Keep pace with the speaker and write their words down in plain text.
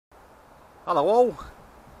Hello all.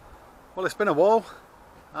 Well, it's been a while.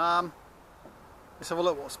 Let's have a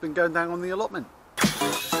look what's been going down on the allotment.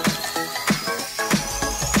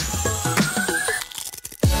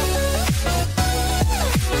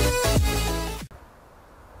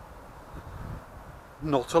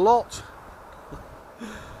 Not a lot.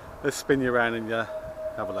 Let's spin you around and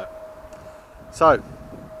have a look. So,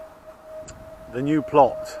 the new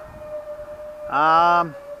plot.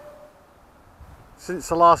 Since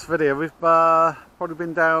the last video, we've probably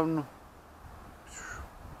been down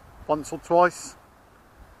once or twice.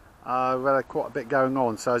 We've had quite a bit going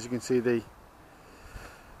on, so as you can see, the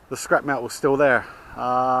scrap metal was still there.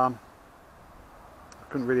 I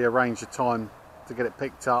couldn't really arrange the time to get it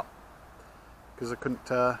picked up because I couldn't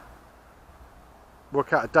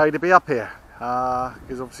work out a day to be up here,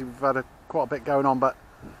 because obviously we've had quite a bit going on. But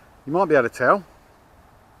you might be able to tell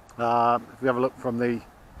if we have a look from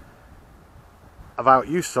of how it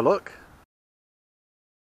used to look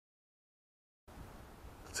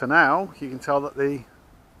to now. You can tell that the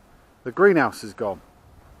greenhouse is gone.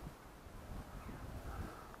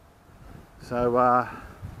 So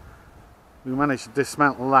we managed to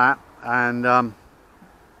dismantle that and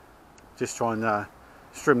just try and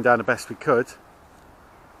trim down the best we could.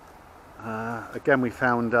 Again, we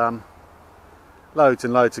found loads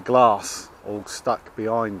and loads of glass all stuck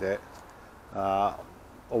behind it,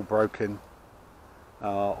 all broken.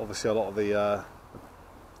 Obviously a lot of the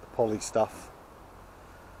poly stuff,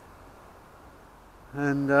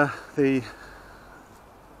 and the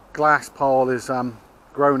glass pile is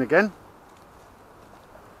grown again.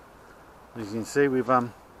 As you can see, we've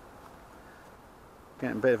getting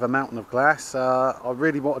a bit of a mountain of glass. I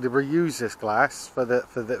really wanted to reuse this glass for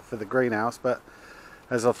the greenhouse, but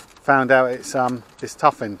as I've found out, it's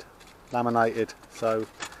toughened, laminated, so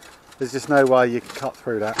there's just no way you can cut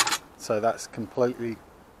through that. So that's completely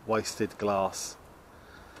wasted glass.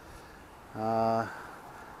 I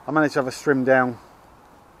managed to have a trim down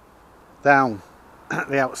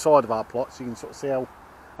the outside of our plot, so you can sort of see how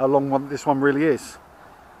long this one really is.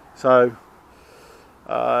 So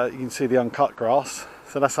you can see the uncut grass.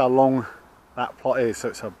 So that's how long that plot is. So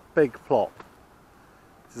it's a big plot.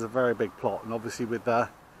 This is a very big plot, and obviously with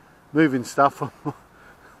moving stuff,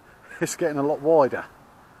 it's getting a lot wider.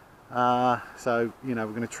 So, you know,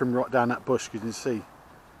 we're going to trim right down that bush, because you can see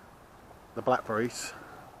the blackberries,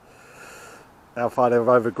 how far they've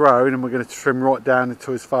overgrown, and we're going to trim right down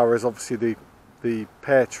into as far as obviously the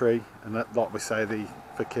pear tree, and that, like we say,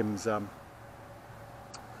 for Kim's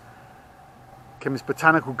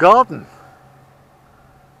botanical garden.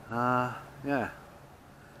 Yeah.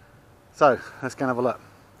 So let's go and have a look.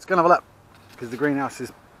 Let's go and have a look, because the greenhouse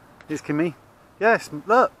is Kimmy. Yes,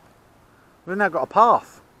 look, we've now got a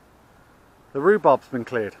path. The rhubarb's been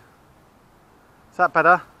cleared. Is that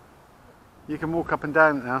better? You can walk up and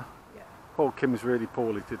down it now. Yeah. Poor Kim's really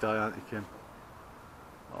poorly today, aren't you, Kim?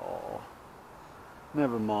 Oh,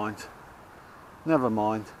 never mind. Never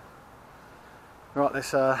mind. Right, let's.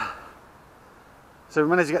 So we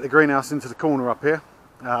managed to get the greenhouse into the corner up here.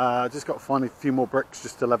 Just got to find a few more bricks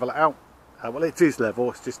just to level it out. Well, it is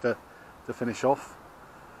level. It's just to finish off.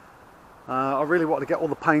 I really wanted to get all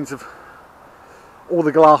the panes of all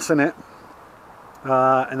the glass in it.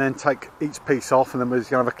 And then take each piece off, and then we're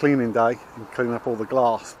just going to have a cleaning day and clean up all the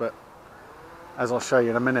glass. But as I'll show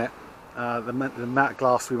you in a minute, the amount of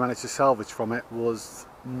glass we managed to salvage from it was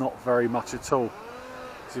not very much at all.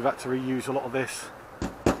 So we've had to reuse a lot of this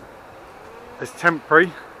as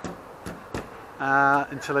temporary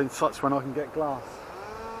until in such when I can get glass.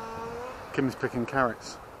 Kim's picking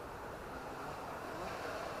carrots.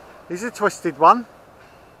 He's a twisted one.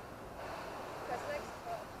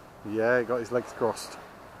 Yeah, he got his legs crossed.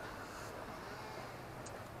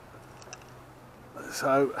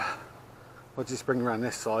 So I'll just bring around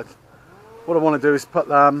this side. What I want to do is put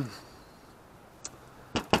sort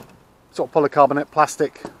of polycarbonate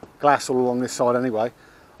plastic glass all along this side anyway.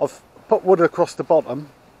 I've put wood across the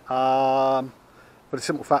bottom for the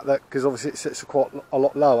simple fact that, because obviously it sits quite a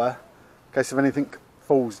lot lower, in case if anything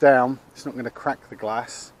falls down, it's not going to crack the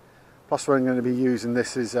glass. Plus we're going to be using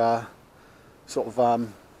this as sort of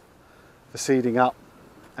for seeding up,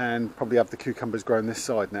 and probably have the cucumbers growing this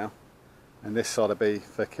side now, and this side will be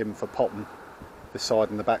for Kim for potting, this side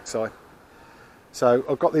and the back side. So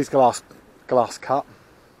I've got these glass cut.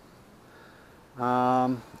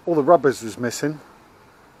 All the rubbers was missing,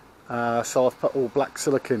 so I've put all black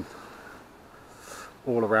silicone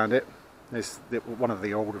all around it. There's one of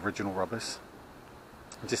the old original rubbers.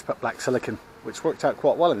 I just put black silicone, which worked out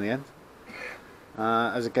quite well in the end,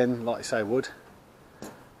 as again, like I say, wood.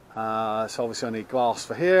 So obviously I need glass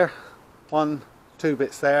for here, 1, 2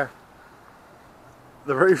 bits there,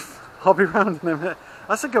 the roof. I'll be round in a minute.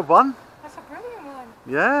 That's a good one. That's a brilliant one.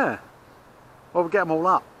 Yeah. Well, we'll get them all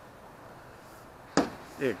up.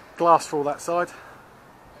 Here, glass for all that side.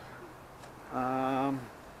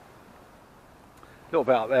 Little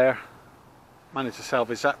bit up there. Managed to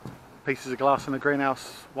salvage that. Pieces of glass in the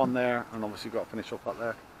greenhouse. One there, and obviously got to finish off up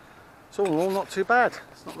there. So all in all, not too bad.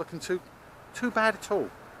 It's not looking too bad at all.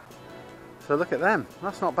 So look at them.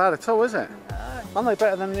 That's not bad at all, is it? No. Aren't they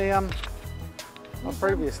better than the my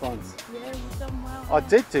previous ones? Yeah, you've done well. I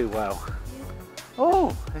did do well. Yeah.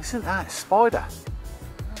 Oh, isn't that a spider?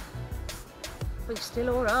 But he's still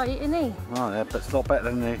alright, isn't he? Oh yeah, but it's a lot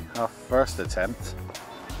better than our first attempt.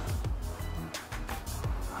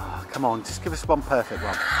 Oh, come on, just give us one perfect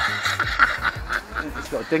one. It's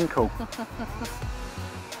got a dinkle.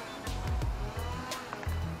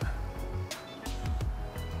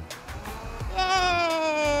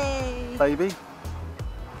 Yay! Baby.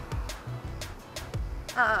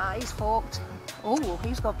 Ah, he's forked. Oh,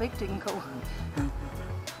 he's got a big dinkle.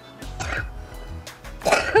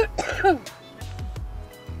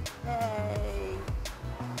 Hey.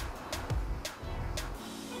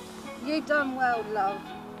 You done well, love.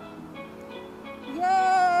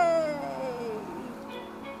 Yay!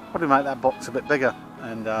 Probably make that box a bit bigger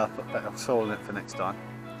and put better soil in it for next time.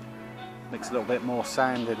 Mix a little bit more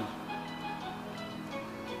sand in.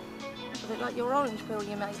 A bit like your orange peel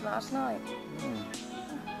you made last night. Mm.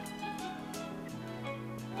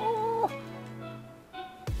 Oh!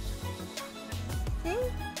 See?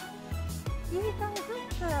 You done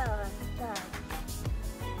good there, Dad.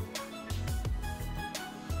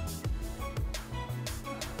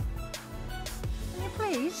 Are you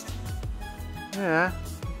pleased? Yeah,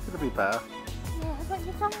 could be better. Yeah, but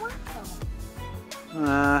you've done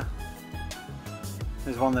well.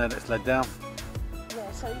 There's one there that's led down.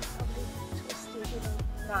 Yeah, so he's probably twisted, isn't he?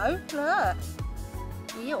 No, look.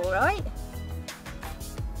 You alright?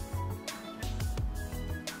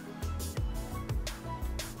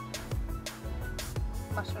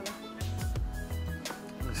 Mushroom.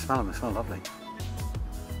 They smell them, they smell lovely.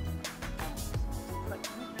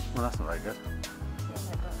 Well, that's not very good.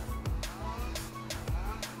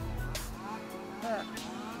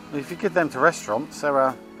 If you give them to restaurants,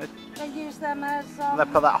 They use them as... they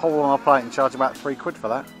put that hole on a plate and charge about £3 for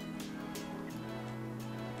that.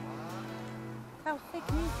 How thick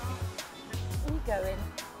are you going?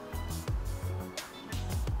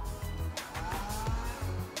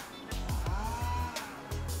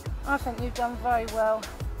 I think you've done very well.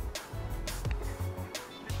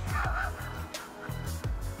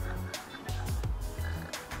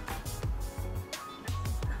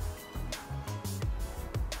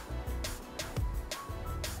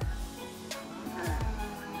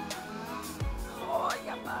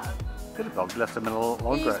 Could have dog left them in a lot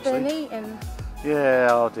longer He's actually. been eaten. Yeah,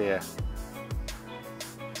 oh dear.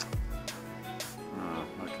 Oh,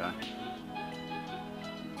 okay.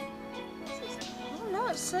 Oh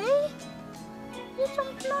look, see? You've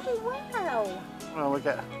done bloody well. Well, we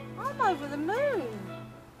get. I'm over the moon.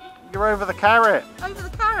 You're over the carrot. Over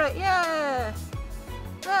the carrot, yeah.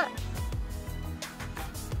 Look.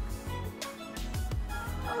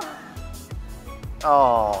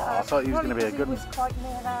 Oh, I thought he was going to be a good He one. was quite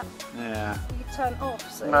near that. Yeah. You turn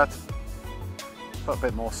off, see? But put a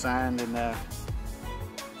bit more sand in there.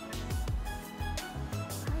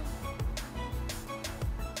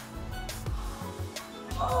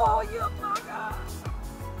 Oh, you bugger!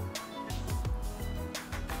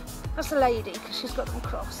 That's a lady, because she's got them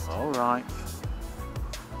crossed. All right.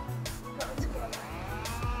 Got them together.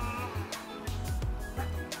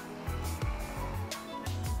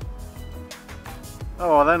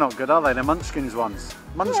 Oh, they're not good, are they? They're Munchkins ones.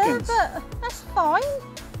 Munchkins. Yeah, but that's fine.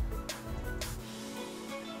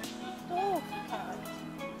 Dwarf carrot.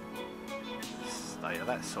 Stay of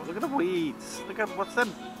that sort. Look at the weeds. Look at what's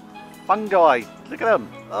them? Fungi. Look at them.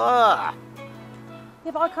 Ah.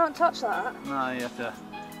 Yeah, but I can't touch that. No, you have to.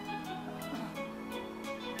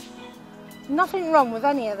 Nothing wrong with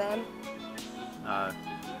any of them. No.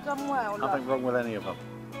 You've done well, Nothing love. wrong with any of them.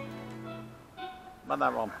 Not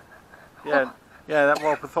that wrong. Yeah. Yeah.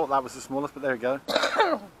 Well, I thought that was the smallest, but there we go.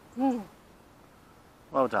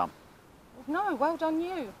 Well done. No, well done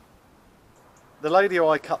you. The lady who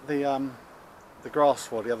I cut the grass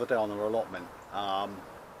for the other day on her allotment,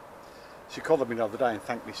 she called me the other day and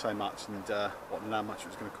thanked me so much and wanted to know how much it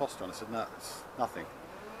was going to cost her. And I said, no, it's nothing.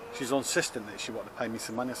 She's insistent that she wanted to pay me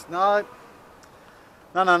some money. I said, no.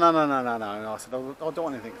 No. I said, I don't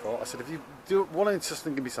want anything for it. I said, if you do want to insist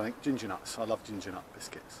and give me something, ginger nuts. I love ginger nut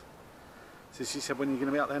biscuits. So she said, when are you going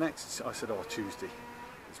to be out there next? I said, oh, Tuesday.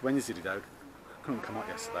 It's Wednesday today. I couldn't come out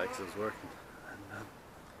yesterday because I was working. And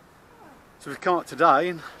So we've come up today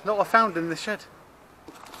and look what I found in the shed.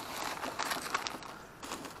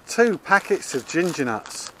 2 packets of ginger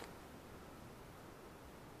nuts.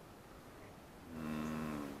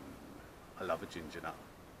 I love a ginger nut.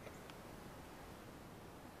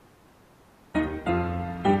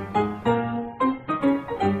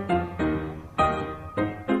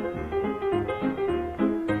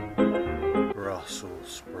 Brussels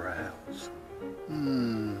sprouts.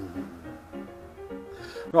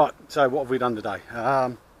 Right, so what have we done today?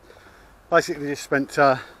 Basically just spent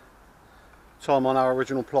time on our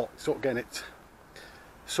original plot, sort of getting it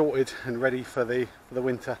sorted and ready for the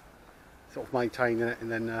winter, sort of maintaining it, and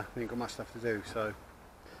then we ain't got much stuff to do, so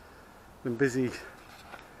been busy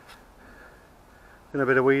doing a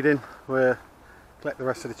bit of weeding. We'll collect the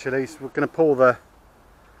rest of the chilies. We're going to pull the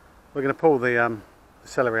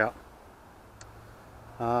celery out.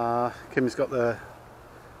 Kim's got the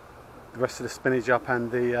rest of the spinach up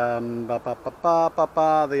and the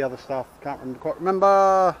other stuff. Can't quite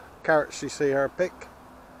remember. Carrots you see her pick.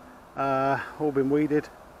 All been weeded.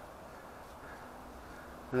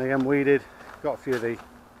 And again weeded. Got a few of the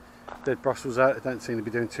dead Brussels out. They don't seem to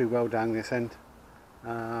be doing too well down this end.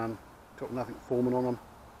 Got nothing forming on them.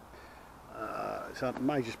 So I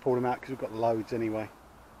may just pull them out because we've got loads anyway.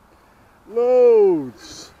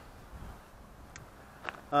 Loads!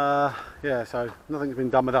 Yeah, so nothing's been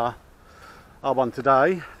done with our one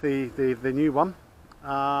today, the new one.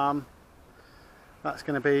 That's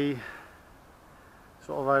going to be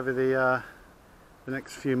sort of over the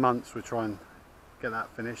next few months. We'll try and get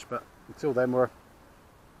that finished, but until then we'll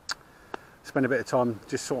spend a bit of time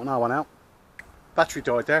just sorting our one out. Battery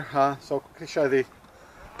died there, so I'll quickly show the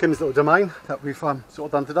Kim's little domain that we've sort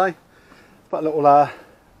of done today. Put a little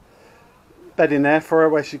bed in there for her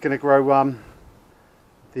where she's going to grow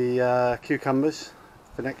the cucumbers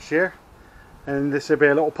for next year, and this will be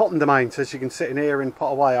a little potting domain so she can sit in here and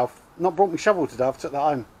pot away. I've not brought my shovel today, I've took that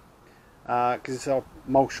home because I'll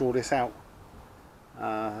mulch all this out,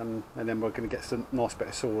 and then we're going to get some nice bit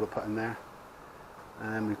of soil to put in there.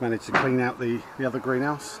 And we've managed to clean out the other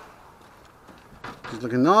greenhouse. It's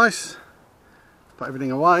looking nice. Put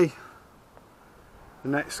everything away. The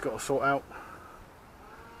net's got to sort out.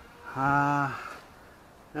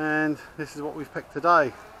 And this is what we've picked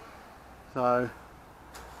today. So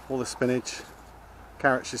all the spinach,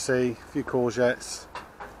 carrots you see, a few courgettes,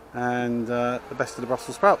 and the best of the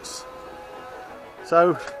Brussels sprouts.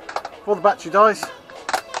 So before the battery dies,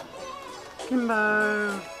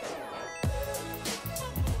 Kimbo.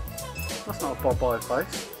 That's not a Bob Bye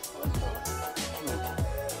face.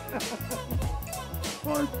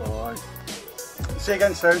 Bye bye. See you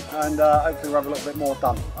again soon, and hopefully we'll have a little bit more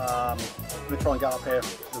done. We'll try and get up here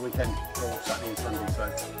the weekend for Saturday and Sunday, so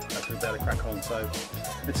hopefully we'll be able to crack on. So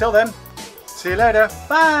until then, see you later.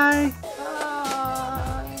 Bye.